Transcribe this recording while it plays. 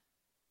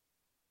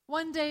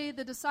One day,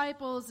 the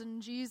disciples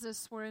and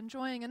Jesus were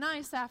enjoying a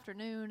nice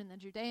afternoon in the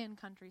Judean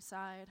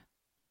countryside.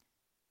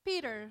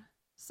 Peter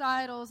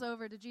sidles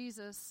over to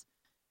Jesus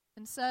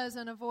and says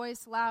in a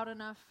voice loud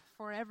enough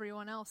for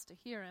everyone else to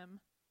hear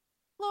him,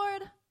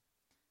 "Lord,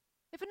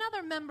 if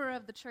another member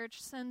of the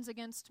church sins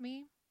against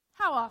me,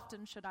 how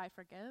often should I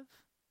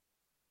forgive?"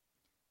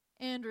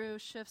 Andrew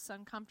shifts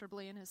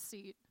uncomfortably in his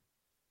seat.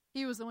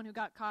 He was the one who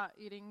got caught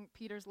eating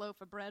Peter's loaf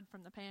of bread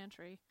from the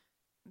pantry.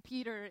 And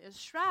Peter is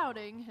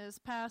shrouding his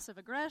passive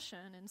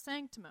aggression in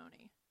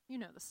sanctimony. You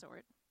know the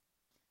sort.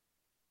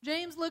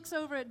 James looks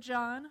over at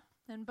John,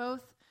 and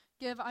both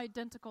give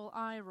identical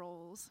eye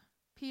rolls.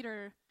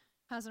 Peter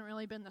hasn't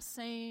really been the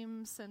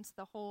same since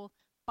the whole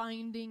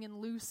binding and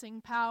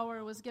loosing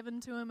power was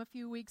given to him a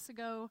few weeks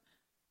ago.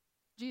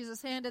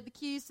 Jesus handed the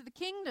keys to the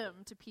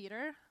kingdom to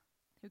Peter,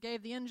 who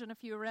gave the engine a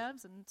few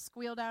revs and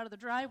squealed out of the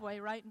driveway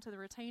right into the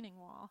retaining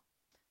wall.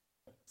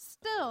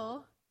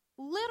 Still,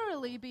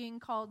 literally being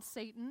called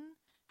Satan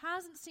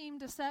hasn't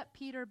seemed to set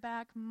Peter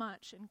back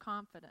much in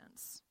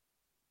confidence.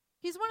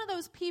 He's one of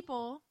those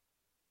people,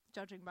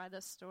 judging by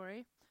this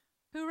story,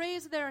 who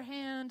raise their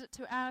hand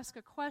to ask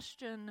a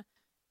question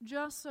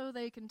just so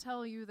they can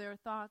tell you their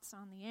thoughts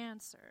on the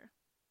answer.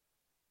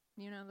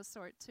 You know the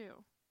sort,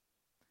 too.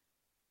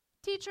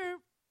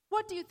 "Teacher,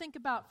 what do you think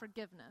about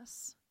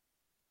forgiveness?"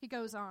 He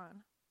goes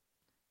on.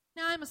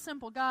 "Now, I'm a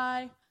simple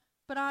guy,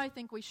 but I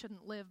think we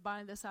shouldn't live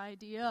by this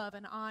idea of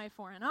an eye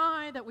for an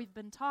eye that we've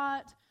been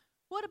taught.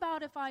 What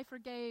about if I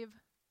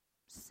forgave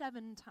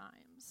 7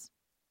 times?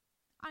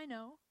 I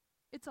know,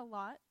 it's a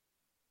lot.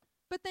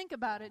 But think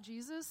about it,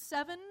 Jesus.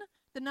 7,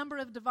 the number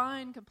of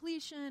divine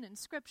completion in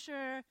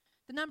Scripture.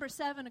 The number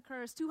 7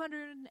 occurs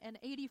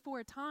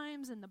 284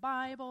 times in the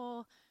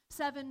Bible.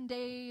 7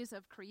 days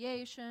of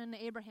creation.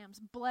 Abraham's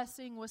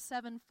blessing was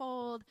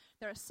 7-fold.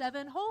 There are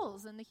 7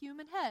 holes in the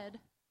human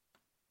head."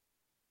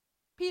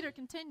 Peter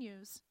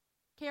continues,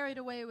 carried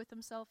away with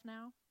himself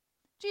now.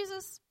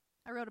 "Jesus,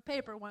 I wrote a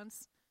paper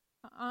once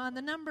on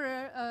the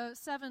number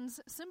 7's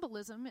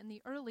symbolism in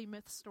the early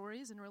myth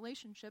stories in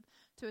relationship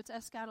to its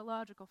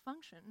eschatological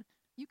function.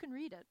 You can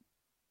read it.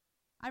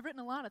 I've written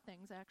a lot of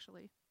things,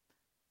 actually."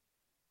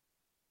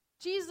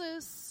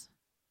 Jesus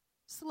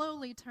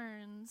slowly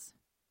turns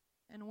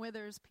and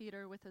withers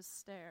Peter with his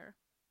stare.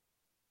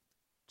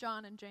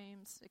 John and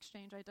James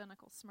exchange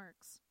identical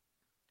smirks.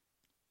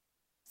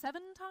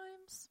 7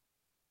 times?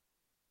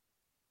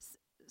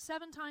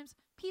 7 times?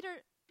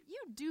 Peter,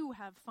 you do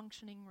have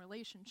functioning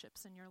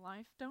relationships in your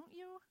life, don't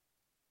you?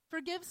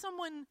 Forgive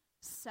someone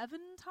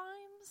 7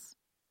 times?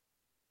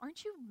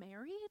 Aren't you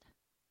married?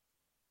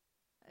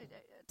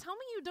 Tell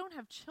me you don't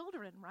have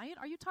children, right?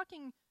 Are you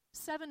talking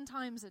 7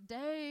 times a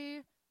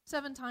day,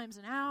 7 times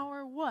an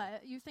hour?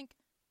 What? You think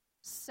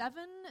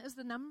 7 is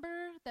the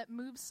number that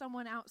moves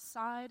someone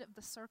outside of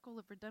the circle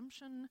of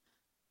redemption?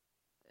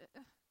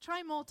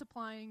 Try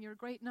multiplying your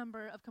great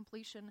number of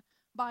completion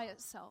by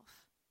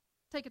itself.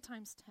 Take it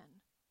times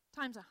 10,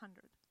 times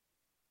 100.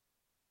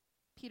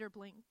 Peter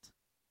blinked.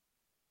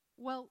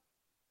 "Well,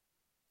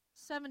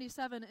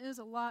 77 is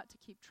a lot to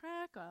keep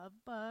track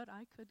of, but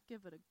I could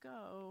give it a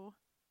go."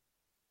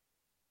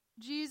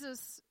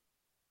 Jesus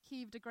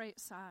heaved a great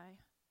sigh.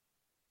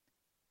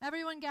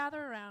 "Everyone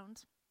gather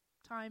around.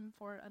 Time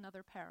for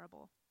another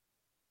parable.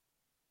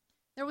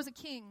 There was a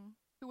king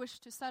who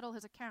wished to settle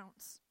his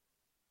accounts.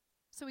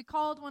 So he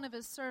called one of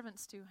his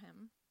servants to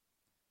him.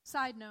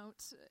 Side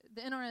note,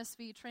 the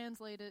NRSV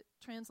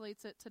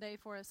translates it today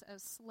for us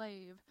as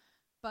slave,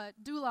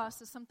 but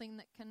doulos is something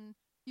that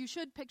you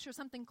should picture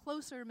something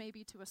closer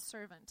maybe to a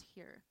servant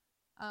here,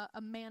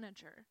 a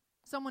manager,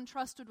 someone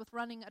trusted with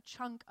running a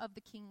chunk of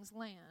the king's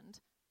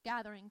land,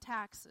 gathering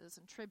taxes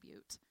and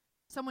tribute,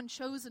 someone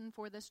chosen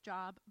for this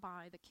job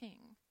by the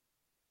king.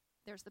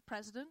 There's the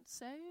president,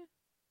 say,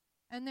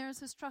 and there's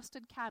his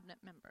trusted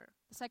cabinet member,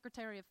 the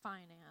Secretary of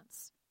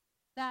Finance.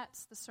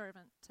 That's the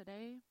servant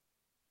today.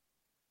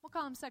 We'll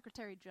call him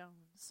Secretary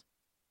Jones.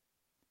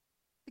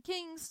 The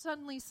king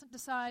suddenly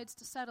decides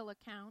to settle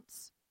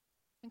accounts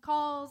and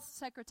calls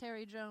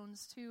Secretary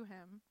Jones to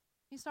him.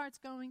 He starts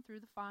going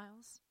through the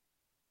files.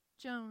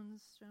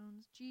 Jones,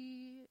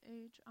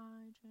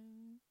 G-H-I-J,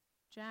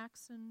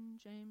 Jackson,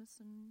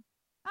 Jameson.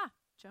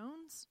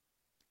 Jones.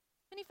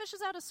 And he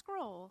fishes out a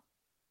scroll,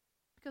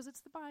 because it's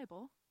the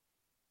Bible.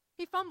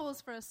 He fumbles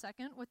for a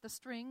second with the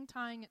string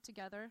tying it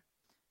together,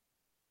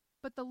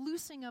 but the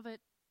loosing of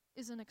it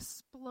is an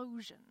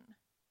explosion.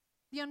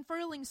 The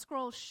unfurling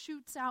scroll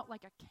shoots out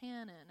like a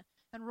cannon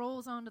and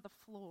rolls onto the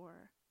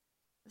floor.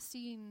 The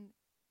scene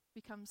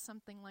becomes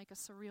something like a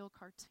surreal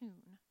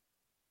cartoon.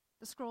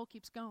 The scroll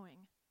keeps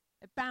going.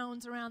 It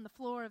bounds around the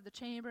floor of the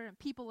chamber, and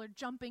people are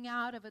jumping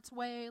out of its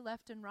way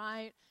left and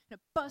right. And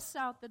it busts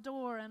out the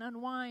door and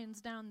unwinds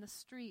down the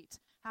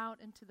street,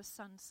 out into the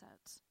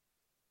sunset.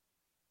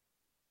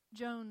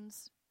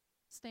 Jones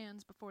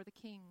stands before the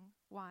king,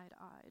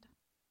 wide-eyed.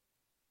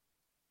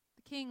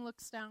 The king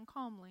looks down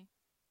calmly.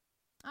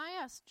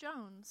 Yes,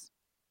 Jones.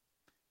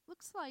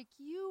 Looks like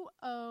you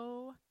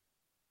owe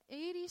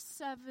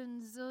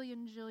 $87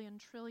 zillion, jillion,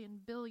 trillion,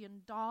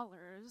 billion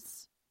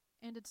dollars,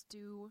 and it's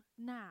due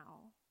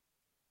now.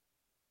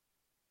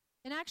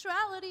 In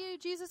actuality,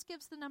 Jesus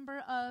gives the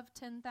number of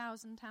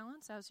 10,000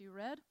 talents, as you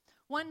read.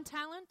 1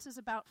 talent is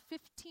about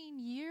 15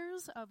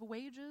 years of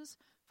wages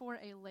for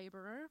a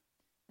laborer.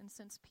 And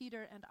since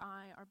Peter and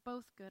I are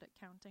both good at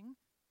counting,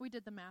 we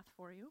did the math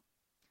for you.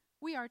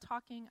 We are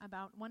talking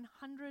about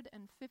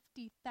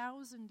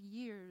 150,000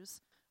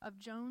 years of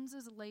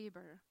Jones's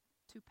labor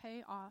to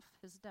pay off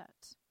his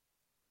debt.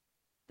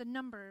 The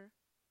number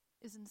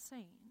is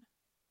insane.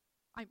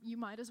 You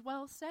might as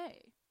well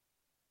say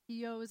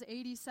he owes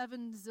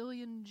 87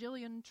 zillion,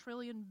 jillion,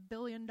 trillion,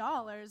 billion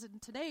dollars,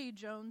 and today,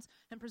 Jones,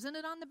 and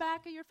presented on the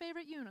back of your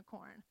favorite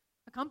unicorn,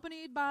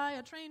 accompanied by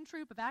a trained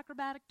troupe of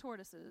acrobatic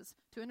tortoises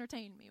to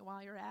entertain me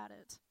while you're at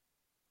it.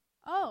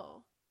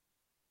 Oh,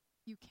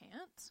 you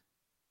can't?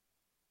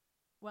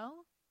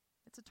 Well,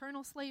 it's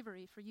eternal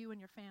slavery for you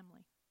and your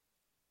family.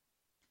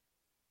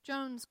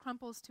 Jones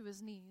crumples to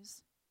his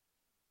knees,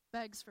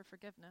 begs for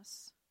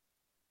forgiveness,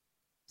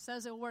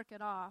 says he'll work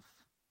it off.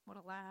 What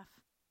a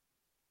laugh.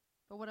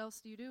 But what else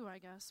do you do, I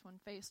guess, when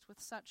faced with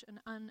such an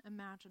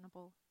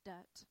unimaginable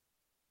debt?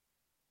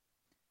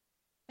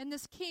 And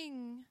this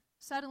king,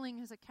 settling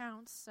his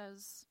accounts,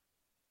 says,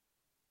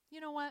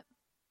 you know what?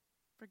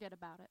 Forget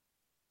about it.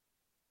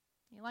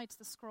 He lights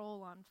the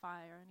scroll on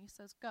fire and he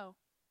says, go.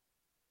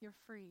 You're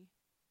free.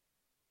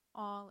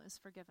 All is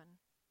forgiven.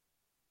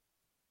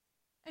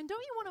 And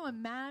don't you want to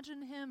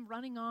imagine him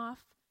running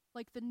off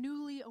like the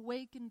newly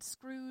awakened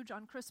Scrooge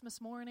on Christmas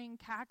morning,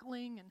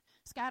 cackling and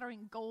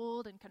scattering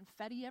gold and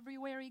confetti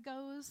everywhere he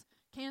goes,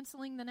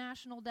 canceling the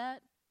national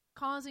debt,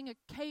 causing a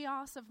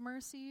chaos of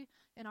mercy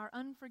in our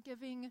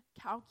unforgiving,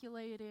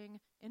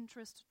 calculating,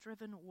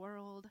 interest-driven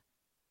world?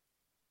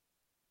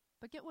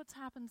 But get what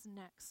happens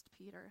next,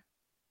 Peter.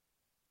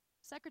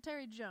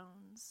 Secretary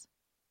Jones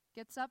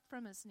gets up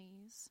from his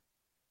knees,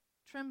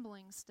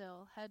 trembling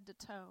still, head to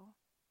toe,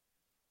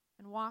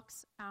 and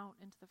walks out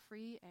into the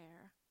free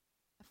air.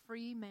 A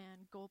free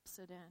man gulps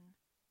it in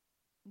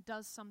and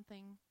does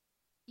something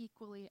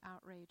equally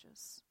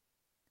outrageous.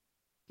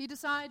 He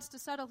decides to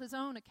settle his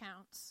own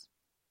accounts.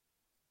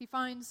 He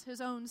finds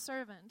his own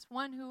servant,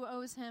 one who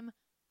owes him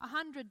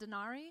 100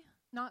 denarii,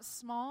 not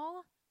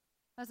small,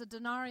 as a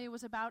denarii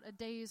was about a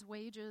day's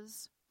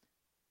wages.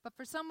 But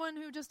for someone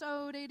who just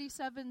owed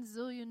 87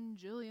 zillion,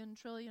 jillion,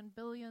 trillion,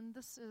 billion,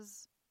 this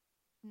is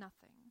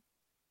nothing.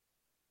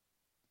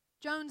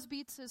 Jones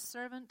beats his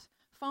servant,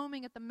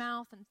 foaming at the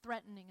mouth and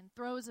threatening, and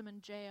throws him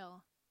in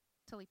jail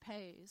till he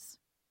pays.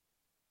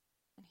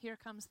 And here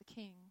comes the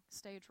king,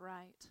 stage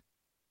right,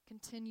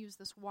 continues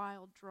this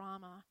wild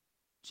drama.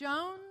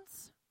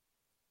 Jones,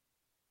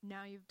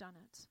 now you've done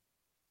it.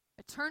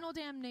 Eternal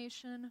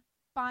damnation,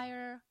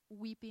 fire,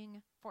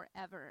 weeping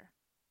forever.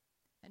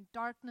 And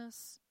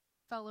darkness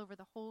fell over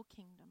the whole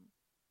kingdom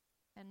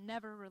and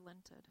never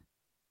relented.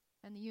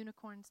 And the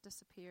unicorns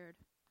disappeared,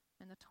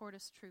 and the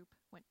tortoise troop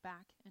went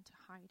back into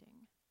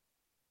hiding.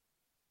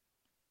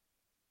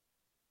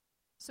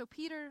 So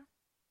Peter,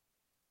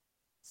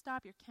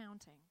 stop your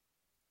counting,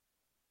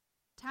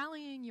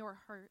 tallying your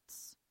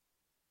hurts,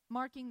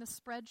 marking the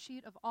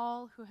spreadsheet of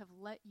all who have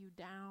let you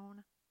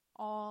down,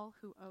 all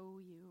who owe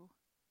you.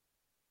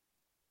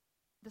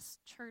 This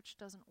church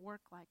doesn't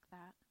work like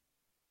that.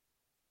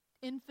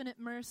 Infinite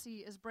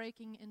mercy is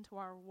breaking into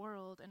our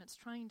world, and it's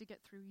trying to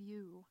get through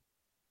you.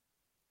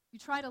 You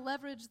try to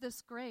leverage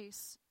this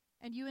grace,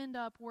 and you end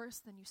up worse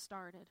than you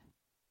started.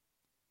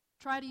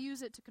 Try to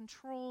use it to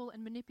control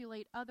and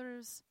manipulate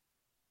others,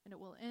 and it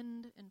will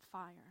end in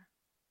fire.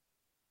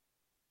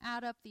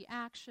 Add up the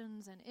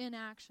actions and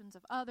inactions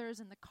of others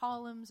in the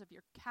columns of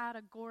your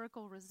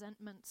categorical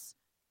resentments,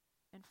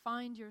 and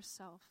find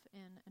yourself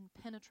in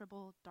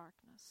impenetrable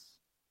darkness.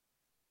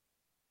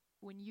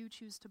 When you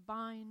choose to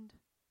bind,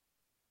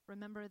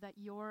 remember that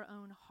your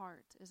own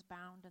heart is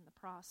bound in the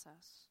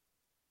process.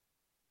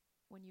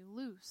 When you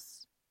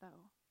loose,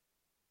 though,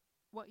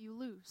 what you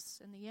loose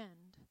in the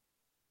end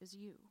is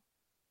you.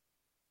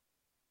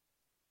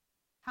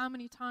 How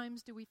many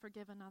times do we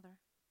forgive another?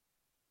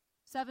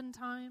 7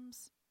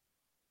 times?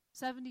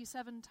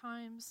 77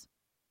 times?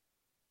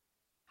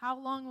 How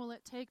long will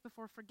it take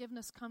before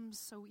forgiveness comes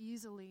so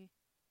easily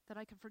that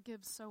I can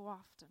forgive so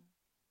often?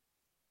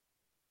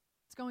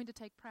 It's going to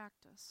take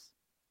practice.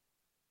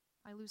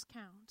 I lose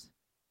count.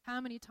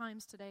 How many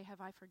times today have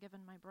I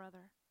forgiven my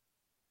brother?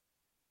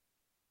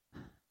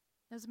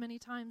 As many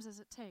times as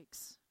it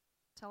takes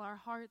till our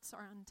hearts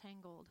are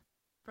untangled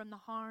from the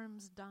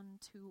harms done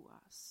to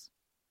us.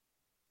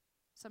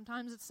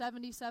 Sometimes it's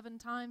 77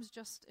 times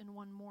just in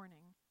one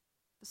morning.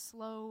 The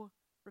slow,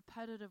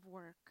 repetitive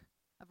work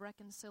of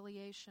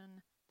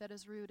reconciliation that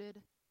is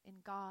rooted in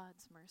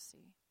God's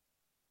mercy.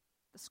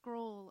 The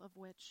scroll of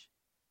which,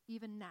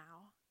 even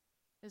now,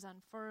 is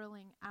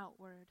unfurling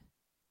outward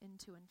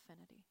into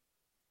infinity.